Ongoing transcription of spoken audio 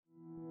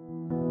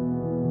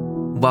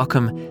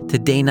Welcome to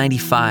day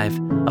 95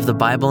 of the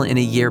Bible in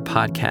a Year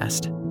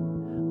podcast.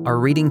 Our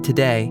reading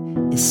today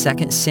is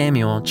 2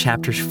 Samuel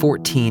chapters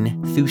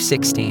 14 through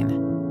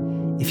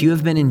 16. If you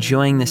have been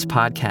enjoying this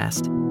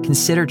podcast,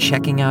 consider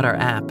checking out our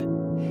app.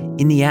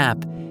 In the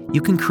app, you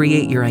can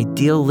create your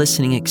ideal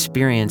listening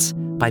experience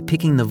by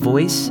picking the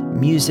voice,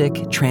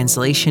 music,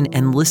 translation,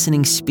 and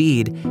listening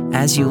speed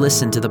as you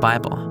listen to the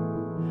Bible.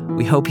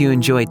 We hope you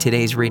enjoy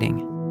today's reading.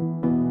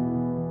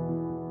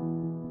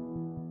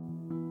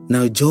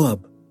 Now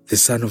Joab, the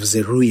son of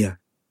Zeruiah,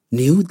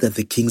 knew that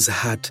the king's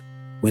heart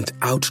went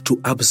out to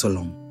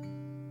Absalom.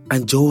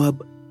 And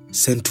Joab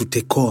sent to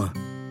Tekoa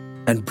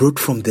and brought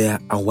from there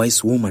a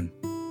wise woman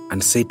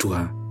and said to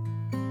her,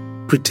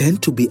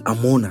 "Pretend to be a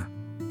mourner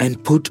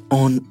and put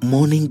on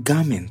mourning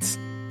garments.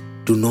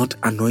 Do not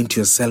anoint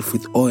yourself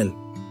with oil,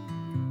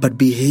 but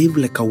behave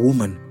like a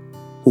woman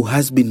who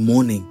has been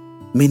mourning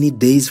many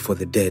days for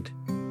the dead.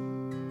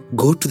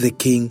 Go to the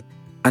king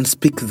and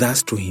speak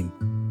thus to him."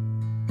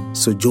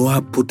 So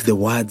Joab put the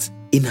words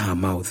in her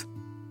mouth.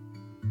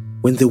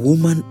 When the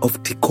woman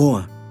of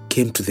Tekoa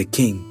came to the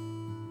king,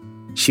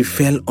 she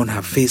fell on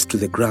her face to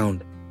the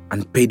ground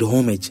and paid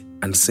homage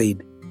and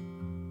said,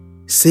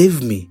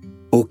 "Save me,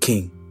 O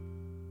king."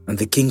 And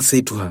the king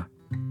said to her,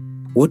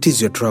 "What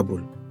is your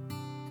trouble?"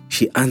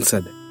 She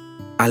answered,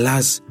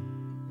 "Alas,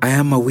 I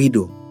am a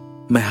widow.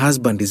 My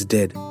husband is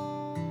dead,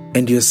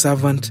 and your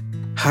servant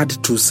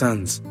had 2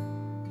 sons,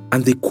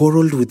 and they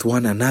quarreled with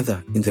one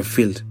another in the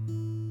field.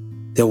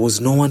 There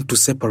was no one to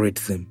separate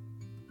them,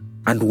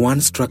 and one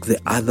struck the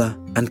other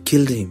and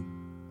killed him.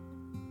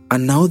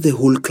 And now the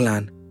whole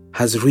clan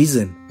has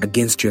risen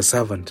against your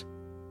servant,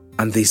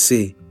 and they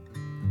say,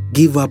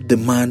 'Give up the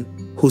man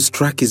who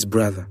struck his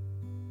brother,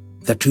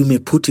 that we may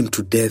put him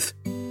to death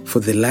for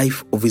the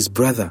life of his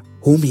brother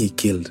whom he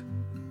killed.'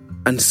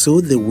 And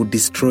so they would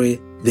destroy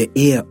the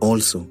heir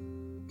also.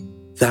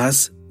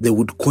 Thus they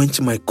would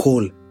quench my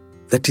coal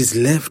that is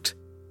left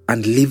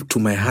and leave to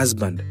my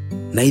husband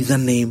neither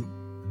name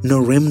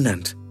nor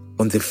remnant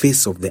on the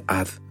face of the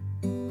earth."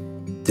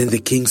 Then the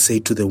king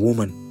said to the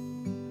woman,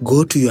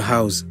 "Go to your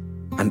house,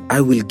 and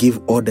I will give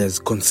orders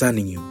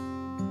concerning you."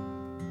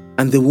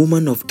 And the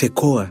woman of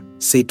Tekoa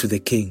said to the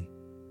king,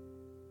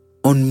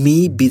 "On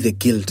me be the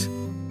guilt,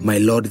 my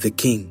lord the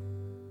king,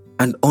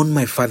 and on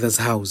my father's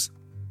house.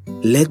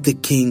 Let the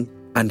king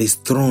and his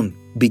throne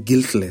be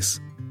guiltless."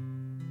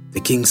 The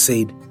king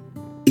said,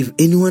 "If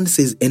anyone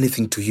says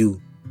anything to you,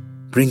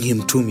 bring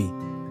him to me,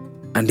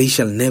 and he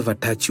shall never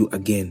touch you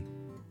again."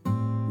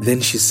 Then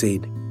she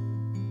said,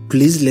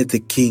 "Please let the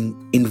king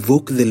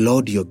invoke the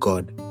Lord your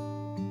God,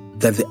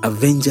 that the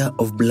avenger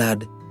of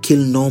blood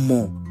kill no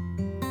more,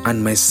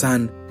 and my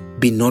son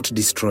be not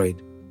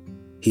destroyed."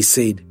 He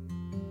said,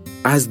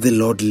 "As the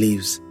Lord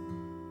lives,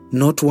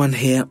 not one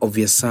hair of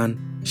your son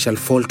shall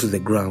fall to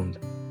the ground."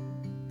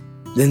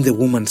 Then the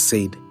woman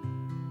said,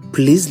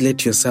 "Please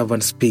let your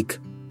servant speak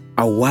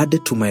a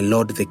word to my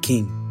lord the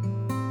king."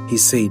 He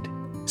said,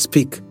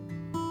 "Speak."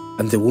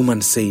 And the woman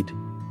said,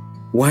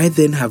 "Why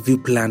then have you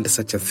planned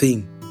such a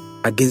thing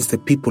against the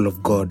people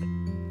of God?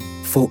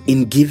 For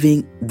in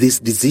giving this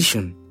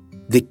decision,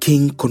 the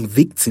king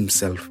convicts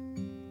himself,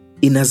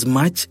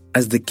 inasmuch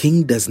as the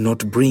king does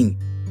not bring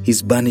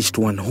his banished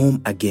one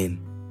home again.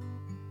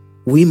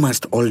 We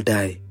must all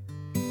die.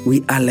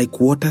 We are like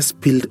water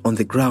spilled on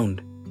the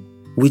ground,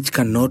 which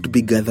cannot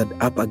be gathered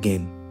up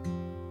again.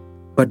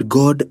 But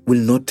God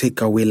will not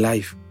take away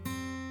life,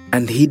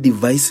 and he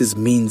devises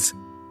means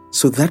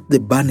so that the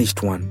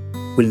banished one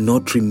will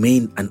not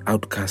remain an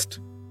outcast.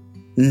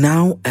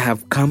 Now I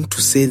have come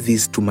to say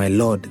this to my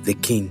lord the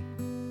king,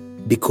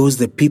 because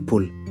the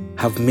people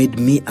have made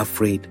me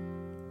afraid,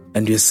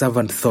 and your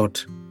servant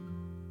thought,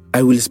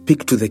 'I will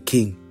speak to the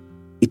king.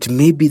 It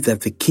may be that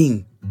the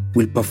king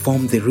will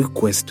perform the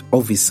request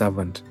of his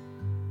servant.'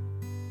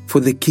 For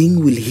the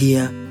king will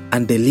hear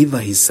and deliver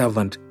his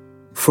servant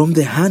from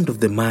the hand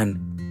of the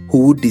man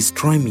who would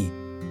destroy me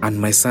and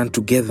my son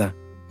together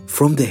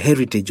from the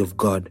heritage of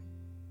God.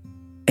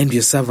 And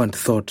your servant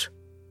thought,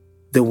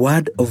 'The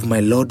word of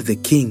my lord the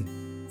king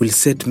will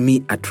set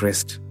me at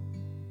rest.'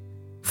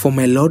 For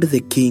my lord the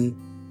king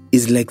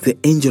is like the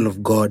angel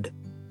of God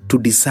to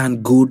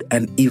discern good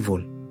and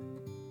evil.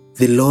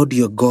 The Lord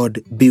your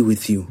God be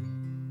with you."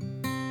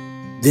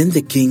 Then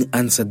the king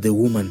answered the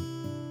woman,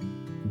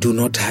 "Do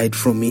not hide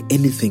from me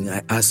anything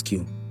I ask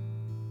you."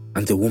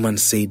 And the woman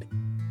said,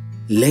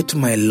 "Let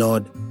my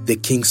lord the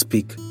king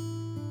speak."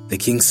 The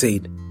king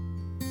said,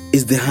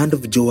 "Is the hand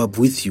of Joab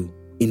with you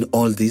in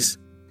all this?"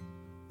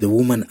 The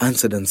woman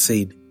answered and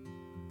said,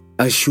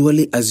 "As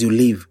surely as you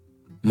live,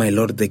 my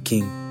lord the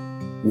king,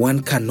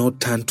 one cannot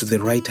turn to the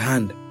right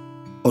hand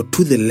or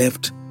to the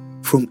left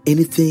from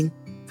anything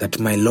that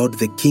my lord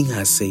the king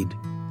has said.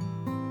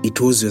 It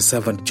was your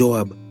servant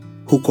Joab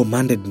who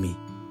commanded me.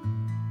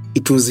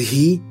 It was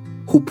he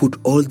who put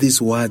all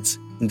these words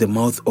in the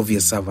mouth of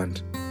your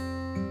servant.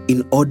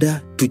 In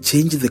order to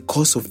change the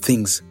course of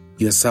things,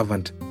 your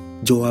servant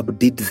Joab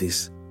did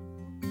this.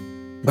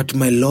 But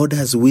my Lord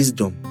has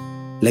wisdom,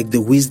 like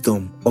the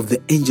wisdom of the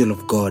angel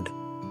of God,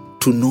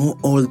 to know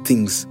all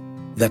things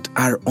that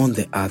are on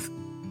the earth.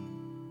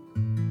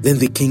 Then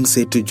the king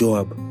said to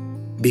Joab,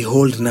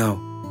 Behold now,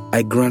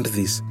 I grant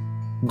this.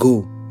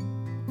 Go,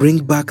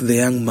 bring back the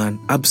young man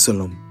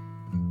Absalom.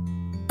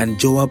 And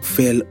Joab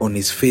fell on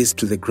his face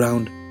to the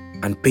ground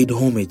and paid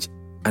homage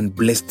and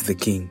blessed the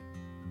king.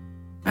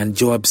 And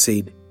Joab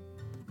said,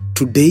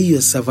 Today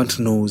your servant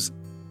knows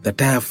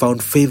that I have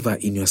found favor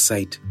in your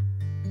sight,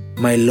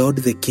 my lord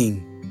the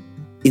king,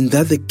 in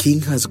that the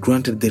king has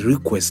granted the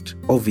request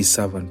of his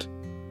servant.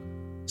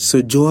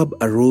 So Joab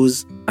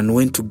arose and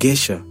went to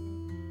Geshur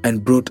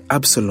and brought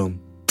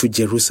Absalom to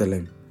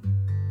Jerusalem.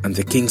 And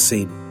the king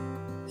said,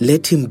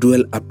 Let him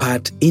dwell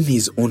apart in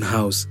his own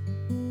house.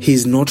 He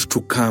is not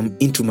to come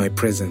into my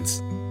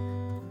presence.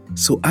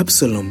 So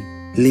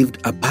Absalom lived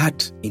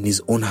apart in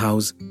his own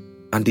house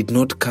and did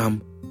not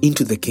come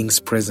into the king's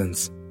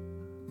presence.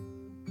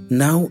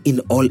 Now in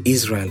all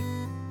Israel,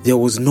 there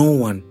was no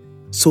one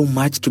so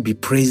much to be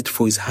praised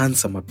for his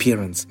handsome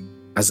appearance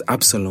as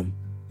Absalom.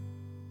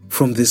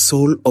 From the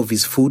sole of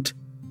his foot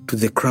to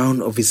the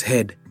crown of his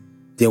head,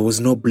 there was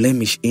no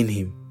blemish in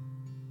him.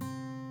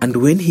 And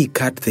when he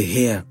cut the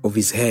hair of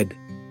his head,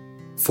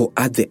 for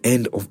at the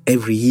end of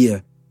every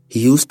year he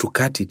used to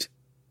cut it,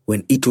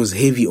 when it was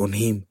heavy on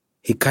him,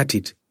 he cut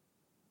it.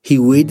 He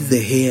weighed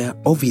the hair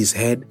of his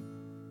head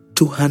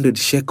 200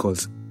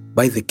 shekels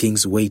by the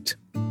king's weight.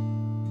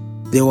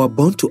 There were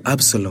born to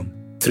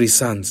Absalom 3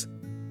 sons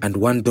and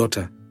 1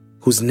 daughter,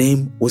 whose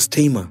name was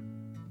Tamar.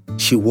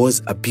 She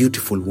was a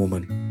beautiful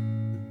woman.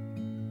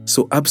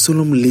 So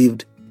Absalom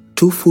lived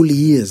 2 full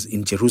years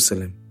in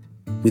Jerusalem,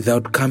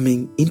 without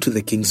coming into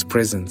the king's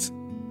presence.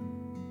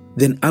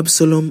 Then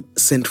Absalom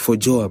sent for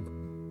Joab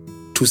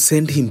to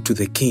send him to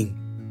the king,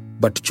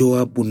 but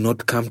Joab would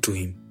not come to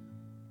him.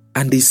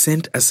 And he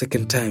sent a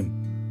second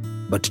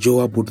time, but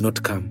Joab would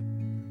not come.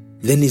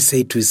 Then he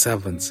said to his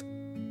servants,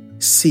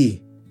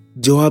 See,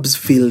 Joab's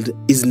field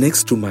is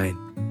next to mine,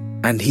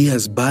 and he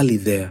has barley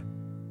there.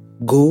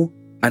 Go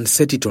and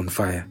set it on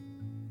fire.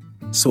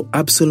 So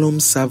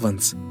Absalom's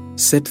servants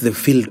set the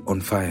field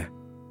on fire.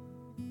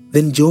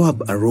 Then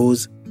Joab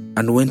arose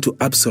and went to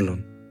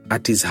Absalom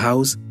at his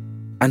house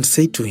and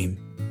said to him,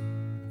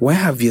 Why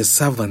have your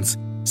servants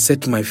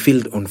set my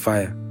field on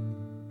fire?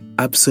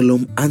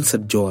 Absalom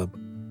answered Joab,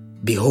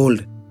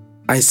 Behold,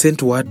 I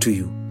sent word to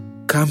you,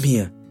 Come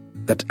here,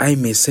 that I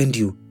may send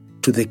you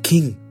to the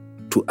king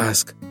to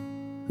ask,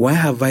 Why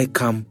have I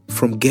come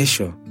from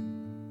Geshur?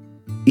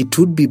 It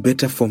would be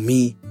better for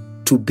me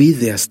to be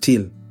there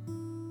still.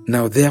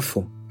 Now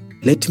therefore,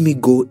 let me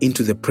go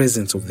into the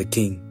presence of the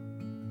king.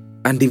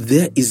 And if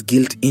there is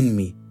guilt in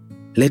me,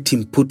 let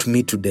him put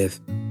me to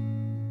death.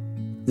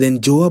 Then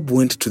Joab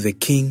went to the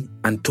king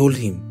and told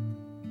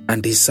him,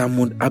 and he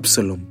summoned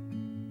Absalom.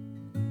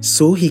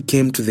 So he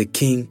came to the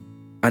king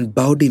and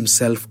bowed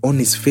himself on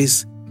his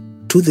face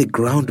to the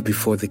ground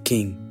before the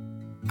king,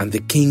 and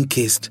the king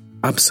kissed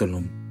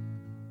Absalom.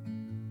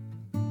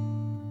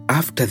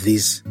 After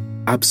this,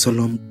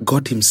 Absalom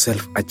got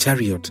himself a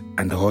chariot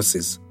and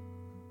horses,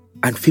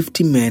 and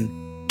 50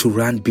 men to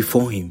run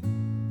before him.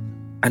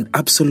 And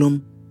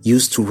Absalom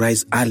used to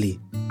rise early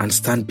and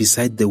stand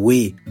beside the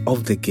way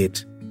of the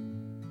gate.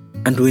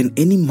 And when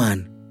any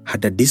man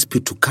had a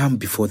dispute to come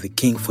before the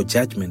king for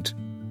judgment,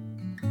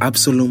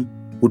 Absalom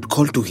would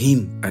call to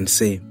him and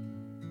say,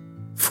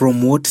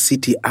 From what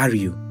city are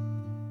you?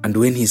 And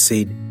when he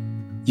said,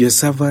 Your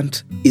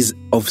servant is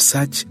of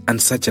such and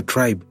such a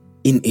tribe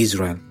in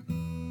Israel,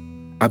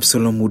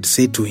 Absalom would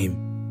say to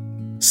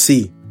him,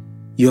 See,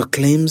 your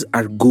claims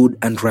are good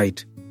and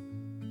right,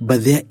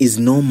 but there is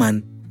no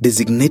man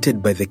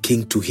designated by the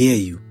king to hear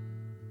you.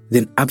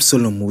 Then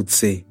Absalom would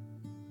say,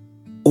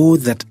 Oh,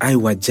 that I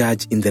were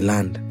judge in the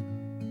land.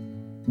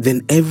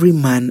 Then every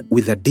man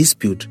with a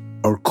dispute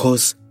or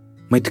cause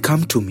might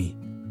come to me,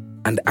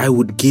 and I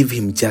would give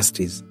him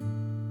justice.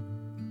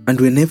 And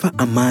whenever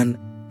a man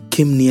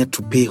came near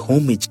to pay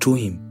homage to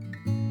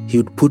him, he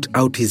would put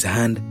out his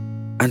hand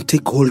and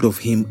take hold of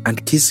him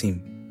and kiss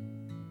him.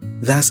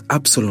 Thus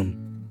Absalom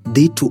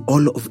did to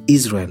all of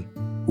Israel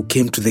who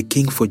came to the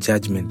king for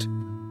judgment.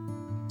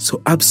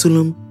 So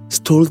Absalom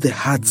stole the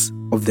hearts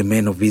of the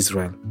men of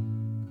Israel.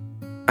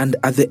 And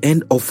at the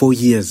end of 4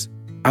 years,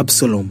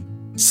 Absalom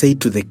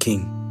said to the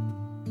king,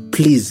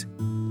 Please,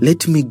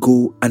 let me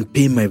go and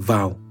pay my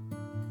vow,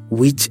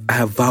 which I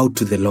have vowed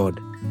to the Lord,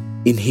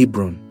 in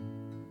Hebron.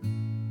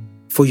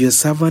 For your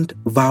servant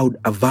vowed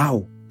a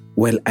vow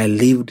while I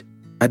lived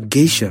at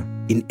Geshur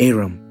in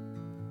Aram,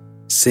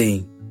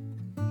 saying,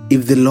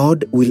 If the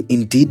Lord will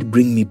indeed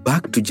bring me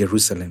back to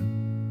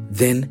Jerusalem,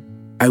 then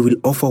I will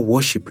offer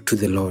worship to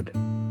the Lord.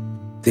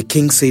 The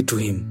king said to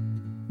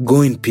him,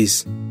 Go in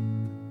peace.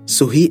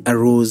 So he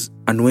arose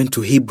and went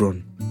to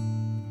Hebron.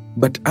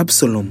 But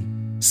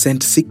Absalom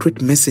sent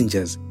secret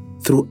messengers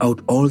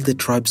throughout all the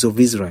tribes of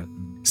Israel,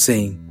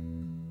 saying,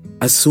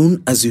 As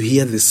soon as you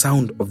hear the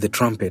sound of the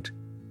trumpet,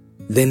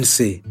 then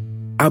say,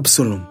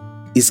 Absalom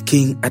is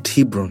king at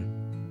Hebron.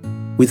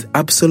 With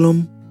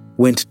Absalom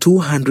went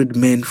 200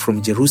 men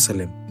from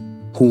Jerusalem,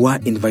 who were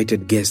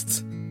invited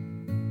guests.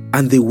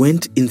 And they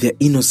went in their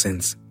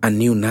innocence and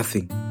knew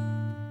nothing.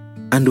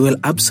 And while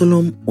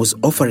Absalom was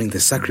offering the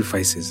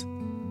sacrifices,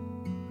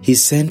 he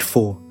sent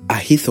for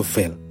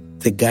Ahithophel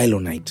the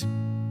Gilonite,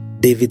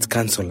 David's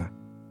counselor,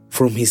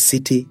 from his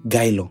city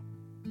Gilo.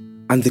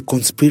 And the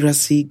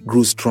conspiracy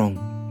grew strong,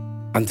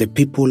 and the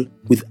people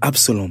with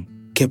Absalom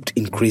kept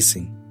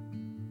increasing.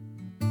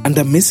 And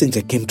a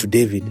messenger came to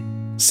David,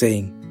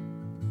 saying,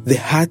 "The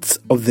hearts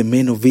of the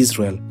men of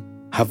Israel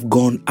have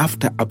gone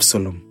after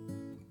Absalom."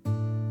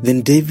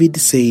 Then David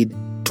said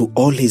to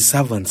all his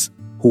servants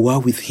who were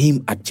with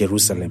him at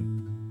Jerusalem,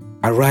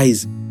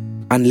 "Arise,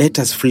 and let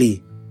us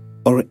flee,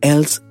 or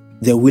else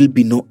there will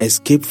be no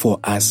escape for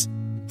us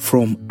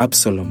from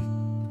Absalom.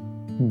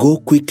 Go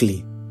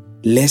quickly,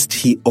 lest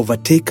he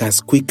overtake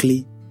us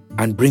quickly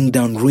and bring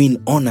down ruin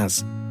on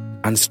us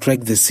and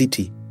strike the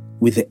city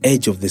with the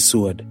edge of the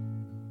sword."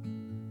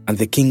 And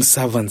the king's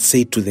servants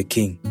said to the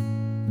king,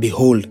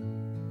 "Behold,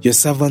 your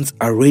servants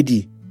are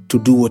ready to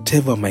do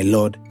whatever my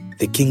lord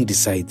the king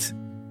decides."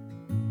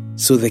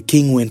 So the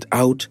king went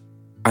out,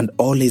 and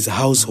all his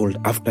household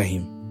after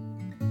him.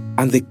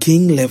 And the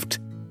king left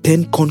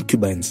 10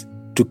 concubines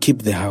to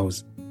keep the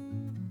house.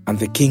 And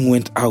the king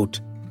went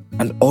out,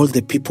 and all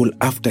the people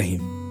after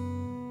him,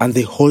 and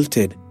they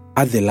halted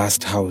at the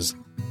last house.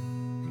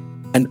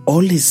 And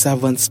all his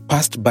servants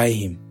passed by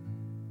him,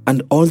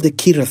 and all the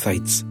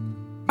Kerethites,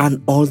 and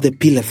all the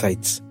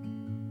Pelethites,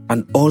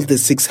 and all the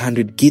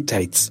 600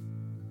 Gittites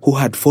who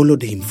had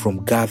followed him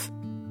from Gath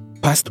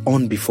passed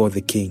on before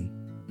the king.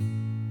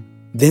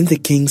 Then the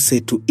king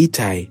said to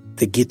Ittai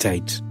the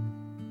Gittite,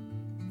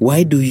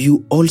 "Why do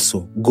you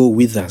also go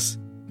with us?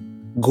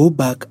 Go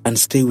back and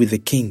stay with the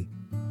king,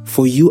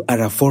 for you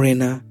are a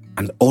foreigner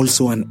and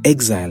also an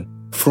exile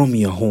from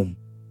your home.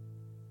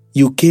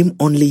 You came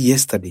only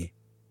yesterday,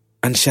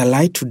 and shall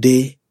I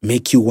today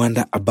make you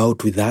wander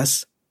about with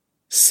us?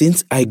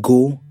 Since I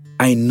go,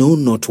 I know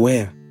not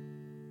where.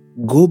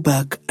 Go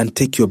back and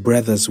take your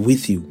brothers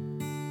with you,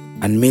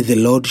 and may the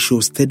Lord show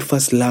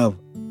steadfast love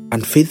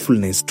and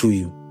faithfulness to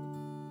you."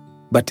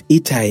 But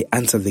Ittai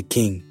answered the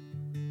king,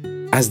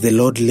 "As the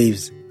Lord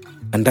lives,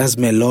 and as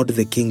my lord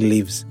the king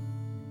lives,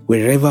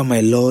 wherever my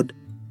lord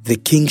the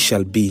king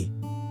shall be,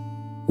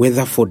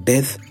 whether for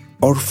death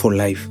or for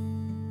life,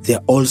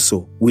 there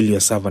also will your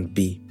servant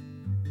be."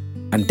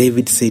 And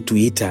David said to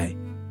Ittai,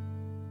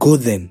 "Go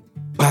then,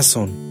 pass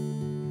on."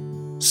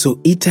 So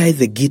Ittai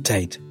the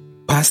Gittite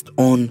passed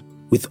on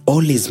with all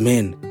his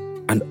men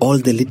and all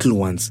the little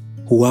ones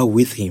who were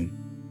with him.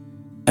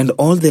 And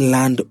all the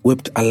land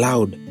wept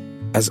aloud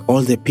as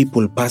all the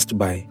people passed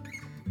by.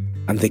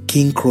 And the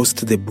king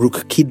crossed the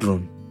brook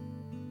Kidron.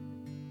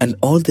 And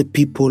all the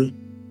people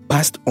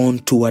passed on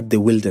toward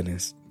the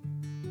wilderness.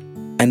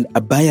 And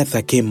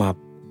Abiathar came up,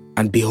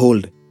 and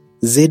behold,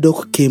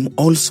 Zadok came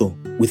also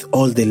with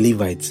all the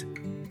Levites,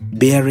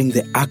 bearing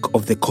the ark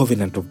of the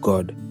covenant of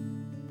God.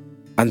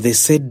 And they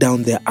set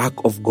down the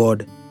ark of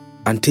God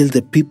until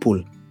the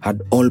people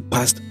had all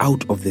passed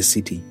out of the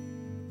city.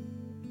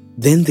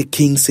 Then the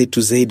king said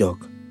to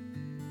Zadok,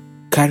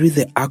 "Carry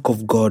the ark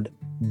of God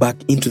back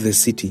into the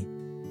city.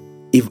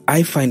 If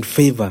I find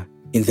favor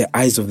in the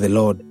eyes of the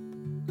Lord,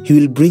 he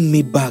will bring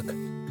me back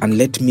and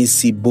let me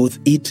see both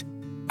it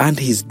and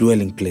his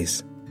dwelling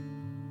place.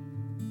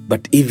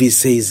 But if he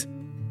says,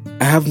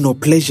 'I have no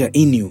pleasure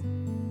in you,'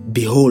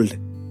 behold,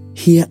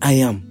 here I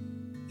am.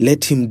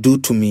 Let him do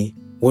to me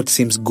what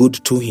seems good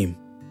to him."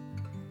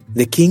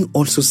 The king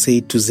also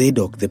said to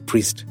Zadok the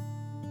priest,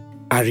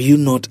 "Are you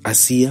not a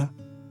seer?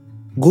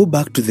 Go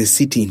back to the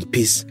city in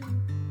peace,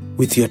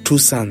 with your 2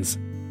 sons,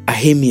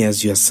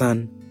 Ahimaaz your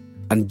son,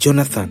 and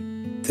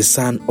Jonathan the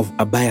son of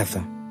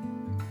Abiathar.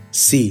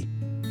 See,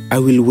 I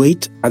will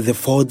wait at the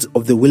fords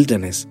of the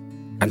wilderness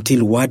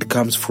until word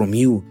comes from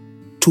you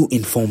to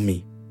inform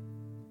me."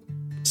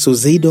 So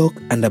Zadok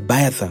and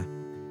Abiathar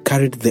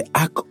carried the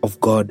ark of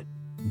God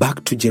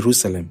back to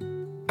Jerusalem,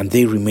 and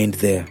they remained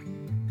there.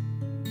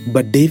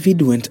 But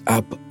David went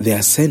up the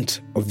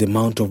ascent of the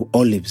Mount of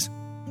Olives,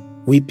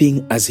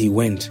 weeping as he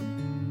went,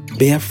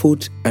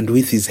 barefoot and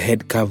with his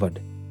head covered.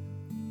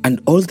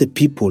 And all the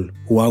people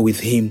who were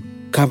with him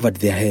covered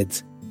their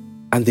heads,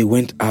 and they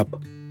went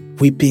up,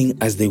 weeping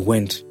as they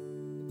went.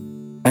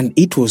 And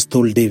it was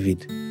told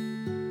David,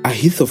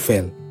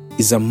 "Ahithophel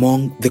is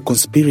among the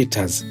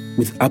conspirators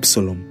with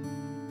Absalom."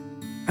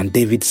 And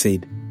David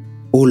said,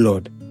 "O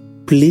Lord,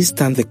 please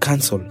turn the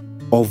counsel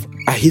of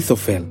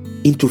Ahithophel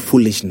into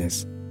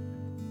foolishness."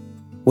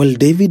 While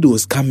David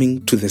was coming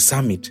to the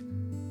summit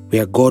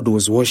where God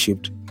was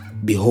worshipped,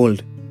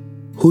 behold,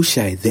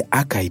 Hushai the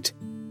Archite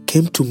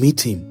came to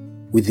meet him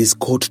with his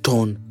coat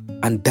torn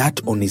and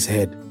dirt on his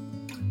head.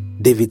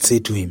 David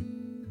said to him,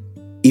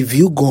 "If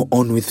you go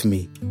on with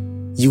me,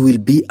 you will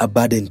be a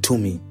burden to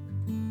me.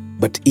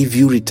 But if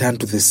you return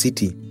to the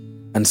city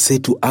and say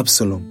to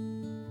Absalom,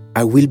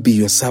 'I will be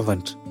your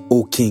servant,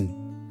 O king,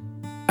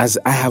 as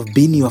I have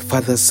been your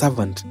father's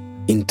servant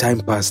in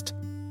time past,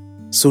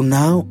 so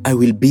now I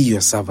will be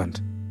your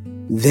servant,'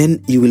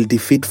 then you will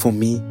defeat for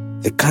me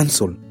the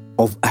counsel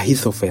of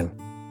Ahithophel.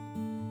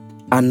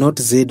 Are not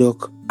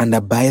Zadok and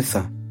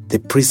Abiathar the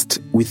priest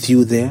with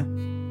you there?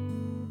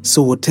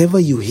 So whatever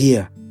you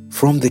hear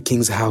from the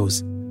king's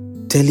house,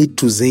 tell it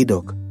to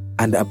Zadok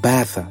and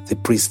Abiathar the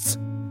priests.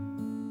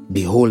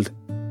 Behold,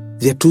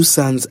 their 2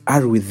 sons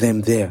are with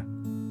them there,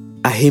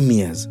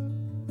 Ahimaaz,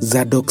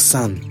 Zadok's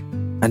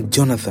son, and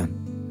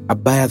Jonathan,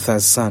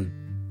 Abiathar's son,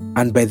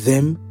 and by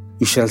them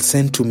you shall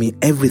send to me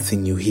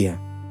everything you hear.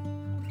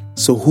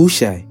 So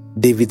Hushai,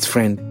 David's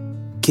friend,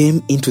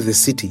 came into the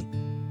city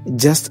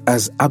just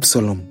as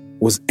Absalom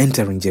was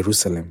entering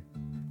Jerusalem.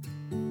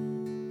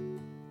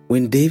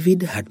 When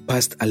David had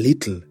passed a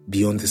little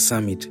beyond the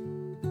summit,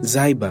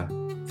 Ziba,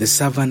 the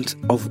servant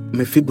of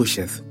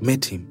Mephibosheth,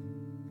 met him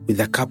with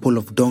a couple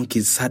of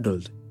donkeys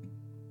saddled,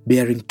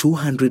 bearing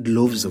 200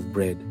 loaves of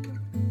bread,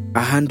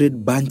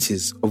 100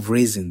 bunches of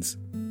raisins,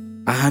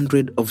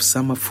 100 of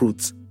summer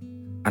fruits,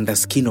 and a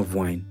skin of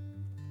wine.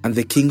 And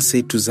the king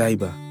said to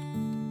Ziba,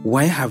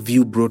 "Why have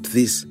you brought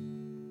this?"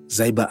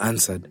 Ziba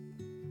answered,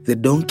 "The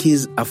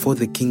donkeys are for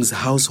the king's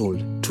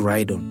household to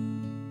ride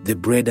on, the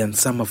bread and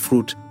summer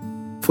fruit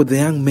for the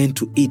young men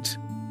to eat,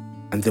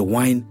 and the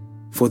wine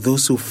for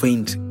those who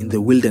faint in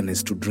the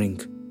wilderness to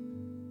drink."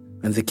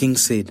 And the king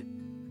said,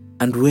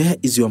 "And where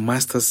is your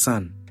master's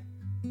son?"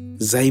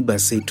 Ziba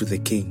said to the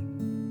king,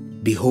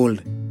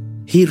 "Behold,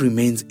 he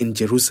remains in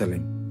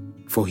Jerusalem,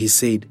 for he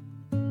said,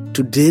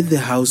 'Today the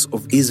house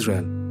of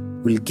Israel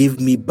will give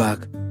me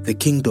back the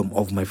kingdom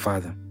of my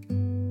father.'"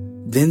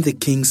 Then the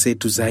king said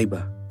to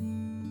Ziba,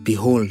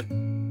 "Behold,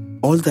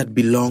 all that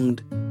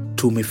belonged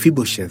to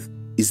Mephibosheth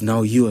is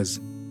now yours."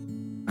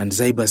 And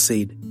Ziba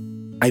said,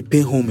 "I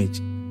pay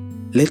homage.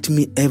 Let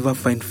me ever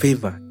find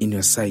favor in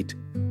your sight,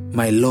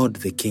 my lord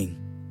the king."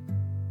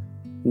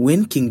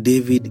 When King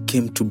David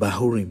came to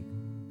Bahurim,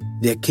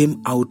 there came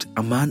out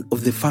a man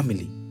of the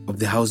family of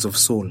the house of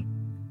Saul,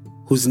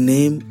 whose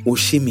name was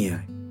Shimei,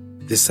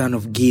 the son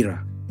of Gera.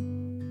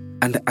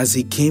 And as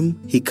he came,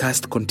 he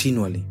cursed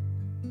continually.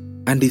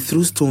 And he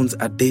threw stones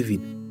at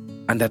David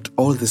and at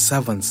all the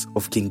servants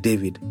of King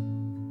David.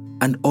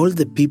 And all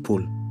the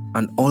people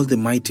and all the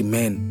mighty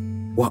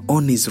men were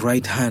on his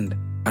right hand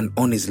and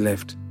on his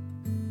left.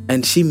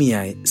 And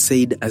Shimei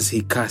said as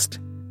he cursed,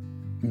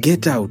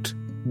 get out,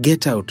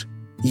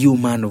 you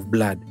man of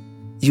blood,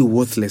 you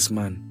worthless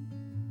man.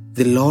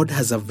 The Lord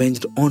has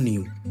avenged on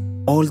you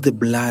all the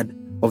blood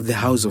of the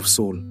house of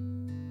Saul,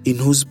 in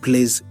whose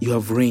place you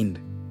have reigned.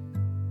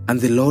 And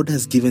the Lord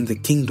has given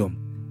the kingdom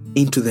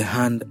into the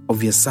hand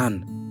of your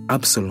son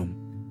Absalom.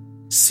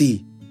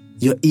 See,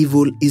 your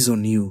evil is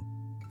on you,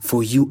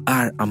 for you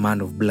are a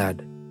man of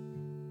blood."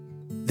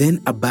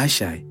 Then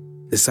Abishai,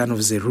 the son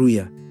of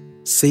Zeruiah,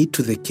 said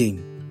to the king,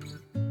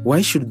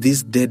 "Why should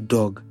this dead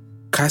dog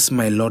curse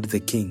my lord the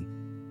king?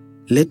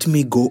 Let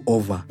me go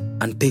over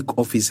and take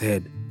off his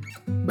head."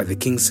 But the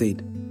king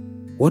said,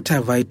 "What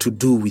have I to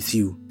do with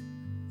you,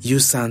 you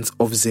sons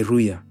of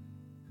Zeruiah?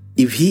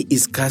 If he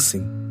is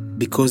cursing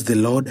because the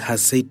Lord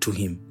has said to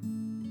him,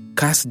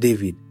 'Curse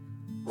David,'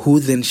 who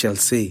then shall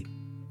say,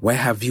 'Why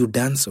have you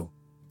done so?'"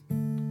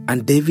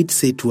 And David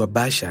said to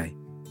Abishai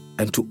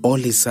and to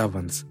all his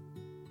servants,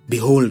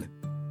 "Behold,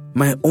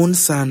 my own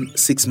son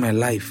seeks my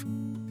life.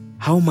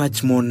 How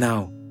much more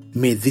now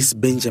may this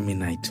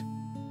Benjaminite?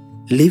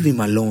 Leave him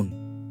alone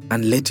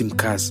and let him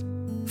curse,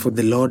 for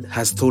the Lord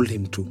has told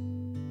him to.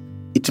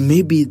 It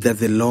may be that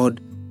the Lord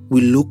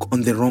will look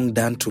on the wrong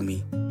done to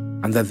me,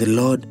 and that the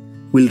Lord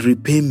will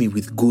repay me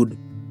with good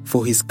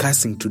for his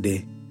cursing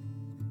today."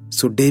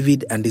 So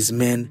David and his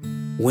men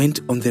went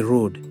on the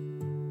road,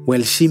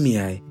 while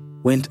Shimei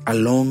went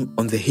along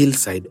on the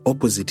hillside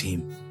opposite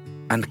him,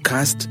 and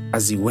cursed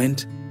as he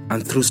went,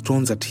 and threw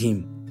stones at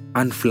him,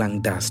 and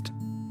flung dust.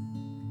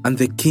 And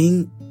the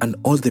king and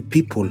all the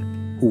people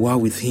who were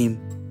with him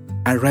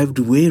arrived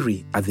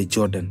weary at the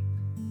Jordan,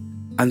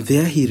 and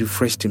there he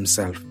refreshed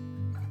himself.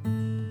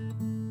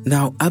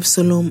 Now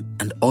Absalom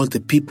and all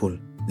the people,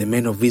 the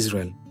men of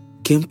Israel,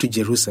 came to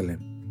Jerusalem,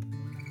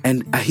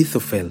 and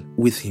Ahithophel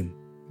with him.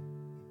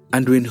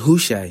 And when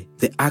Hushai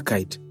the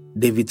Archite,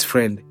 David's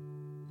friend,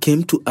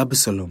 came to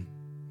Absalom,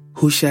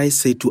 Hushai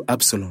said to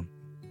Absalom,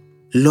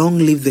 "Long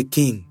live the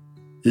king!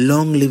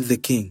 Long live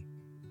the king!"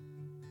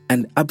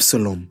 And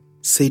Absalom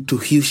said to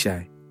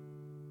Hushai,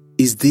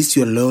 "Is this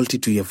your loyalty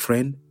to your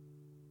friend?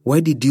 Why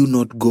did you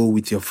not go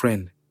with your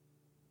friend?"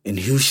 And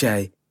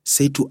Hushai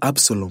said to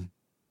Absalom,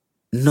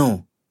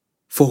 "No,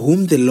 for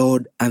whom the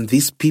Lord and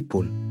this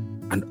people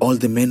and all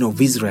the men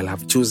of Israel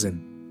have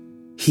chosen,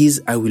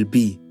 his I will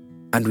be,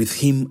 and with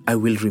him I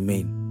will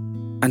remain.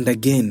 And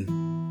again,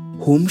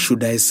 whom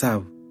should I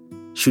serve?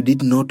 Should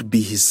it not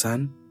be his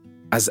son?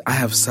 As I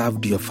have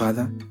served your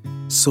father,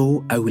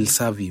 so I will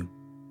serve you."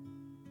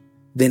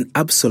 Then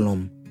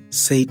Absalom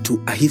said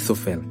to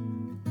Ahithophel,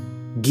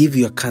 "Give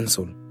your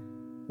counsel.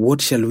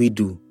 What shall we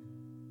do?"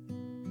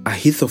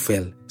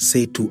 Ahithophel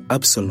said to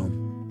Absalom,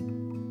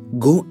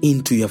 "Go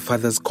in to your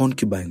father's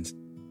concubines,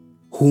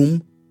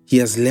 whom he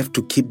has left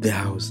to keep the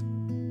house,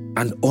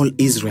 and all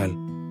Israel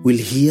will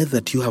hear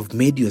that you have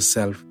made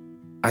yourself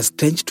a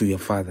stench to your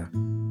father,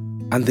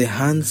 and the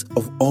hands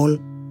of all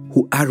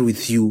who are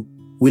with you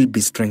will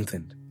be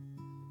strengthened."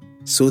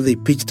 So they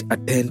pitched a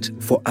tent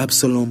for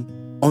Absalom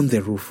on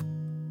the roof.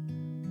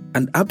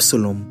 And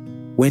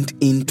Absalom went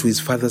in to his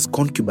father's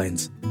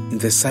concubines in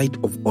the sight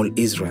of all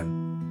Israel.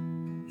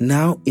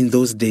 Now in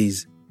those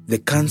days, the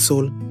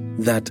counsel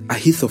that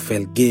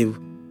Ahithophel gave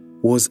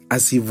was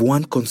as if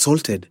one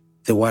consulted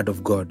the word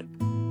of God.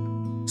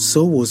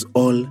 So was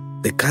all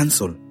the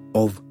counsel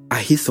of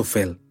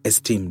Ahithophel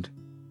esteemed,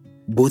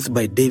 both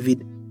by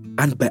David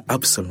and by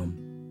Absalom.